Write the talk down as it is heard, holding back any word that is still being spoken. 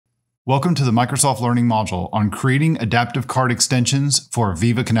Welcome to the Microsoft Learning module on creating adaptive card extensions for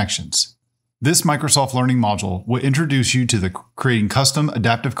Viva Connections. This Microsoft Learning module will introduce you to the creating custom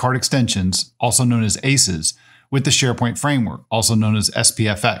adaptive card extensions, also known as ACEs, with the SharePoint Framework, also known as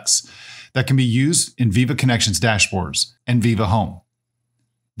SPFx, that can be used in Viva Connections dashboards and Viva Home.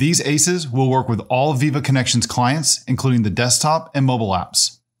 These ACEs will work with all Viva Connections clients, including the desktop and mobile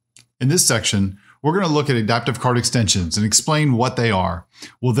apps. In this section, we're going to look at adaptive card extensions and explain what they are.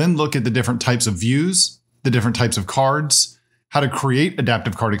 We'll then look at the different types of views, the different types of cards, how to create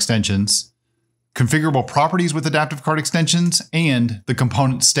adaptive card extensions, configurable properties with adaptive card extensions, and the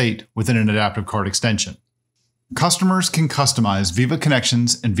component state within an adaptive card extension. Customers can customize Viva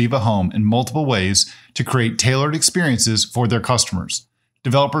Connections and Viva Home in multiple ways to create tailored experiences for their customers.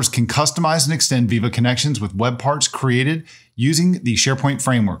 Developers can customize and extend Viva Connections with web parts created using the SharePoint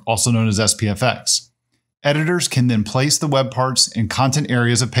Framework, also known as SPFx. Editors can then place the web parts in content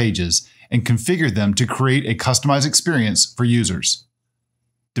areas of pages and configure them to create a customized experience for users.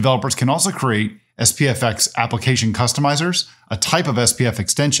 Developers can also create SPFx application customizers, a type of SPF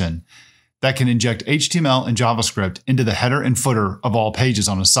extension that can inject HTML and JavaScript into the header and footer of all pages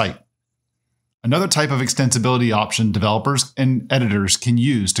on a site. Another type of extensibility option developers and editors can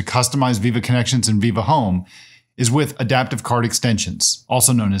use to customize Viva Connections and Viva Home is with adaptive card extensions,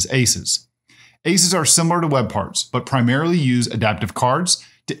 also known as ACEs. ACEs are similar to web parts, but primarily use adaptive cards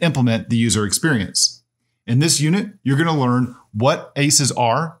to implement the user experience. In this unit, you're going to learn what ACEs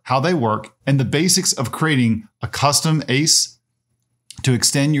are, how they work, and the basics of creating a custom ACE to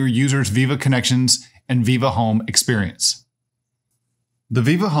extend your user's Viva Connections and Viva Home experience. The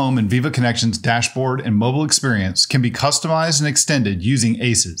Viva Home and Viva Connections dashboard and mobile experience can be customized and extended using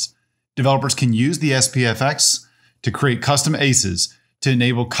ACEs. Developers can use the SPFx to create custom ACEs to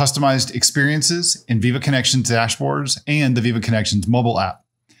enable customized experiences in Viva Connections dashboards and the Viva Connections mobile app.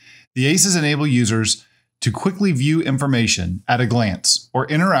 The ACEs enable users to quickly view information at a glance or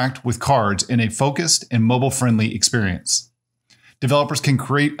interact with cards in a focused and mobile-friendly experience. Developers can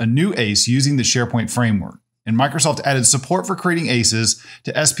create a new ACE using the SharePoint Framework. And Microsoft added support for creating ACEs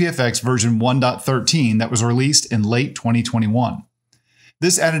to SPFx version 1.13 that was released in late 2021.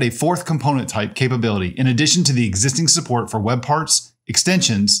 This added a fourth component type capability in addition to the existing support for web parts,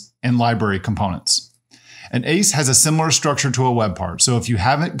 extensions, and library components. An ACE has a similar structure to a web part, so if you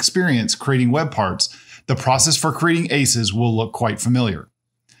haven't experienced creating web parts, the process for creating ACEs will look quite familiar.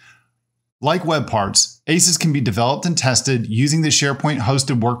 Like web parts, ACEs can be developed and tested using the SharePoint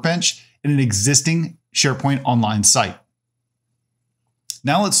hosted workbench in an existing SharePoint online site.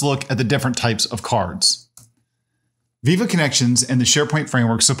 Now let's look at the different types of cards. Viva Connections and the SharePoint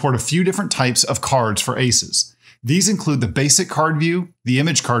Framework support a few different types of cards for ACEs. These include the basic card view, the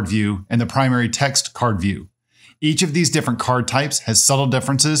image card view, and the primary text card view. Each of these different card types has subtle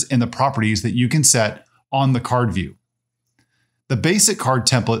differences in the properties that you can set on the card view. The basic card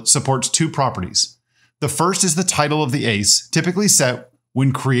template supports two properties. The first is the title of the ACE, typically set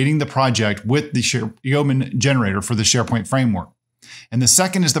when creating the project with the Yeoman generator for the SharePoint Framework. And the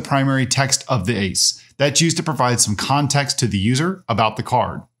second is the primary text of the ACE. That's used to provide some context to the user about the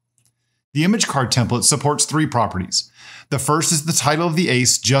card. The image card template supports three properties. The first is the title of the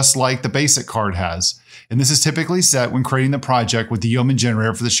ACE, just like the basic card has. And this is typically set when creating the project with the Yeoman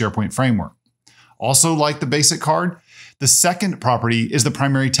generator for the SharePoint Framework. Also, like the basic card, the second property is the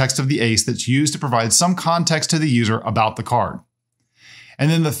primary text of the ACE that's used to provide some context to the user about the card. And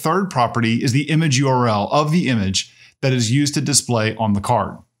then the third property is the image URL of the image that is used to display on the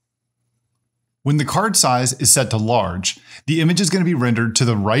card. When the card size is set to large, the image is going to be rendered to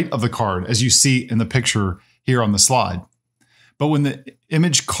the right of the card, as you see in the picture here on the slide. But when the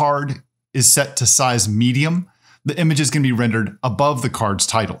image card is set to size medium, the image is going to be rendered above the card's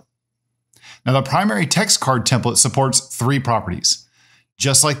title. Now, the primary text card template supports three properties.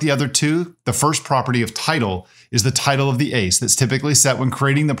 Just like the other two, the first property of title is the title of the ACE that's typically set when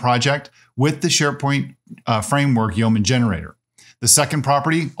creating the project with the SharePoint Framework Yeoman generator. The second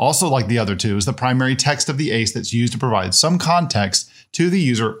property, also like the other two, is the primary text of the ACE that's used to provide some context to the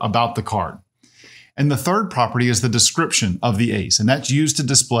user about the card. And the third property is the description of the ACE, and that's used to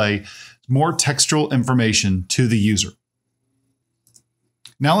display more textual information to the user.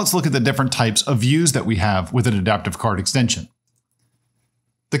 Now let's look at the different types of views that we have with an adaptive card extension.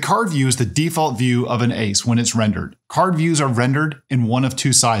 The card view is the default view of an ACE when it's rendered. Card views are rendered in one of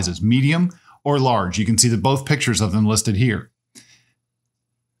two sizes, medium or large. You can see both pictures of them listed here.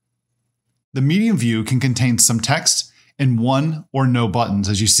 The medium view can contain some text and one or no buttons,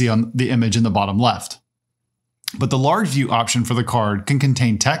 as you see on the image in the bottom left. But the large view option for the card can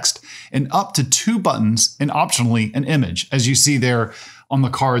contain text and up to 2 buttons and optionally an image, as you see there on the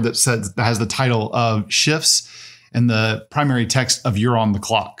card that has the title of Shifts and the primary text of You're on the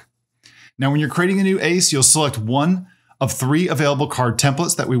Clock. Now, when you're creating a new ACE, you'll select one of 3 available card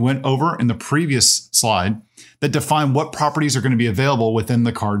templates that we went over in the previous slide that define what properties are going to be available within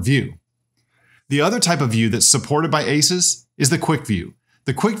the card view. The other type of view that's supported by ACEs is the quick view.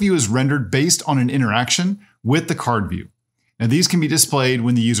 The quick view is rendered based on an interaction with the card view. Now, these can be displayed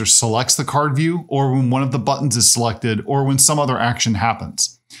when the user selects the card view or when one of the buttons is selected or when some other action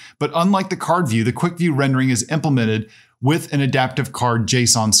happens. But unlike the card view, the quick view rendering is implemented with an adaptive card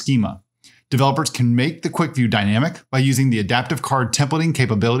JSON schema. Developers can make the quick view dynamic by using the adaptive card templating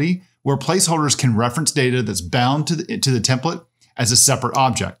capability, where placeholders can reference data that's bound to the template as a separate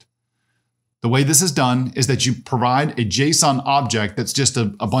object. The way this is done is that you provide a JSON object that's just a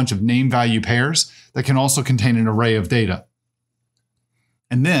bunch of name value pairs that can also contain an array of data.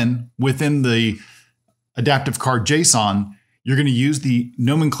 And then within the adaptive card JSON, you're going to use the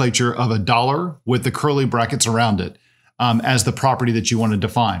nomenclature of $, with the curly brackets around it, as the property that you want to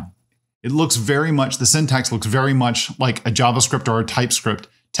define. It looks very much, the syntax looks very much like a JavaScript or a TypeScript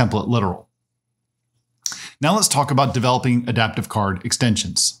template literal. Now let's talk about developing adaptive card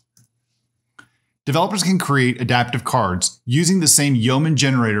extensions. Developers can create adaptive cards using the same Yeoman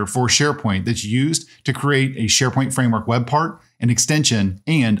generator for SharePoint that's used to create a SharePoint Framework web part, an extension,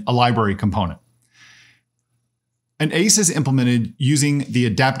 and a library component. An ACE is implemented using the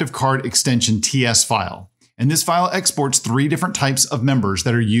adaptive card extension TS file, and this file exports 3 different types of members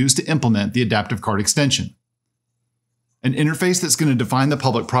that are used to implement the adaptive card extension. An interface that's going to define the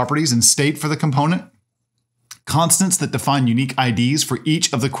public properties and state for the component, constants that define unique IDs for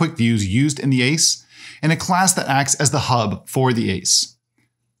each of the quick views used in the ACE, and a class that acts as the hub for the ACE.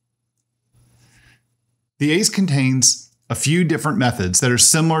 The ACE contains a few different methods that are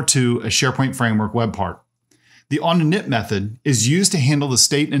similar to a SharePoint Framework web part. The onInit method is used to handle the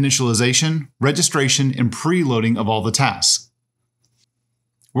state initialization, registration, and preloading of all the tasks.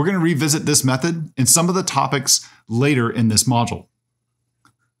 We're going to revisit this method and some of the topics later in this module.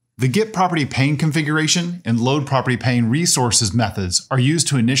 The get property pane configuration and load property pane resources methods are used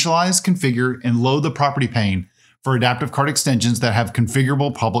to initialize, configure, and load the property pane for adaptive card extensions that have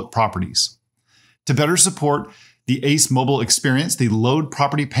configurable public properties. To better support the ACE mobile experience, the load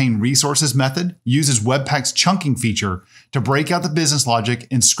property pane resources method uses Webpack's chunking feature to break out the business logic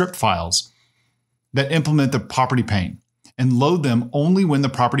and script files that implement the property pane and load them only when the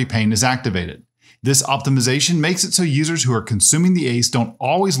property pane is activated. This optimization makes it so users who are consuming the ACE don't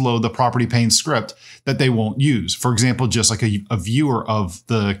always load the property pane script that they won't use. For example, just like a viewer of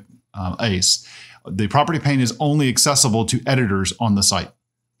the ACE. The property pane is only accessible to editors on the site.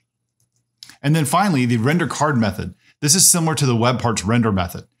 And then finally, the render card method. This is similar to the web parts render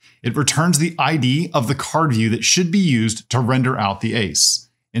method. It returns the ID of the card view that should be used to render out the ACE.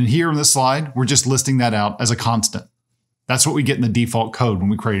 And here on this slide, we're just listing that out as a constant. That's what we get in the default code when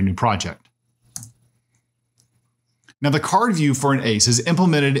we create a new project. Now, the card view for an ACE is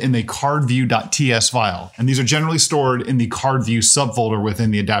implemented in the cardview.ts file, and these are generally stored in the CardView subfolder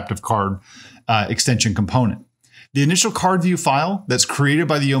within the adaptive card extension component. The initial CardView file that's created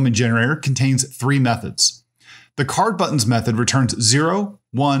by the Yeoman generator contains 3 methods. The card buttons method returns 0,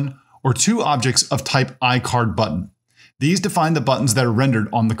 1, or 2 objects of type iCardButton. These define the buttons that are rendered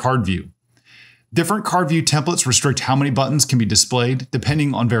on the card view. Different card view templates restrict how many buttons can be displayed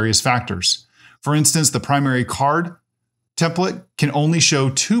depending on various factors. For instance, the primary card template can only show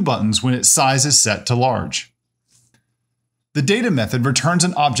 2 buttons when its size is set to large. The data method returns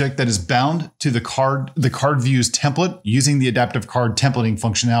an object that is bound to the card view's template using the adaptive card templating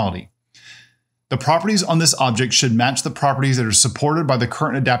functionality. The properties on this object should match the properties that are supported by the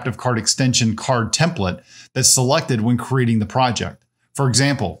current adaptive card extension card template that's selected when creating the project. For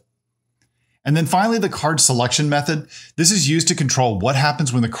example, and then finally the card selection method. This is used to control what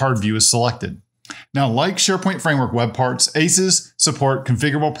happens when the card view is selected. Now, like SharePoint Framework web parts, ACEs support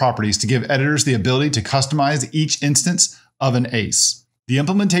configurable properties to give editors the ability to customize each instance of an ACE. The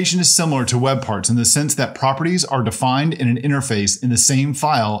implementation is similar to web parts in the sense that properties are defined in an interface in the same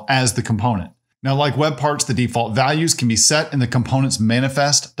file as the component. Now, like web parts, the default values can be set in the component's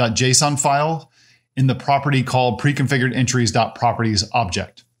manifest.json file in the property called preconfiguredentries.properties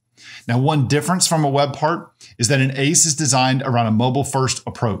object. Now, one difference from a web part is that an ACE is designed around a mobile-first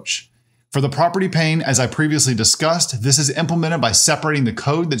approach. For the property pane, as I previously discussed, this is implemented by separating the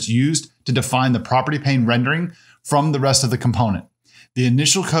code that's used to define the property pane rendering from the rest of the component. The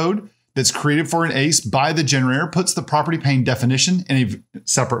initial code that's created for an ACE by the generator puts the property pane definition in a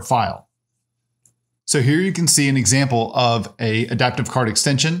separate file. So here you can see an example of a adaptive card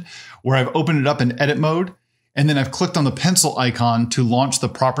extension where I've opened it up in edit mode, and then I've clicked on the pencil icon to launch the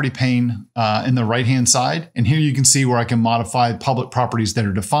property pane in the right-hand side. And here you can see where I can modify public properties that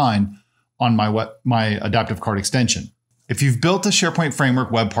are defined on my adaptive card extension. If you've built a SharePoint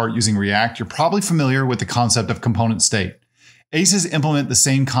Framework web part using React, you're probably familiar with the concept of component state. ACEs implement the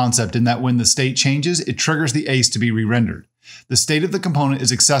same concept in that when the state changes, it triggers the ACE to be re-rendered. The state of the component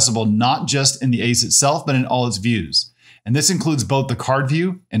is accessible not just in the ACE itself, but in all its views. And this includes both the card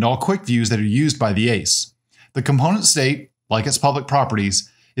view and all quick views that are used by the ACE. The component state, like its public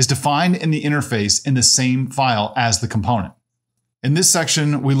properties, is defined in the interface in the same file as the component. In this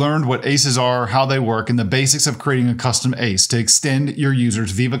section, we learned what ACEs are, how they work, and the basics of creating a custom ACE to extend your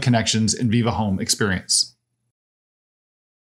users' Viva Connections and Viva Home experience.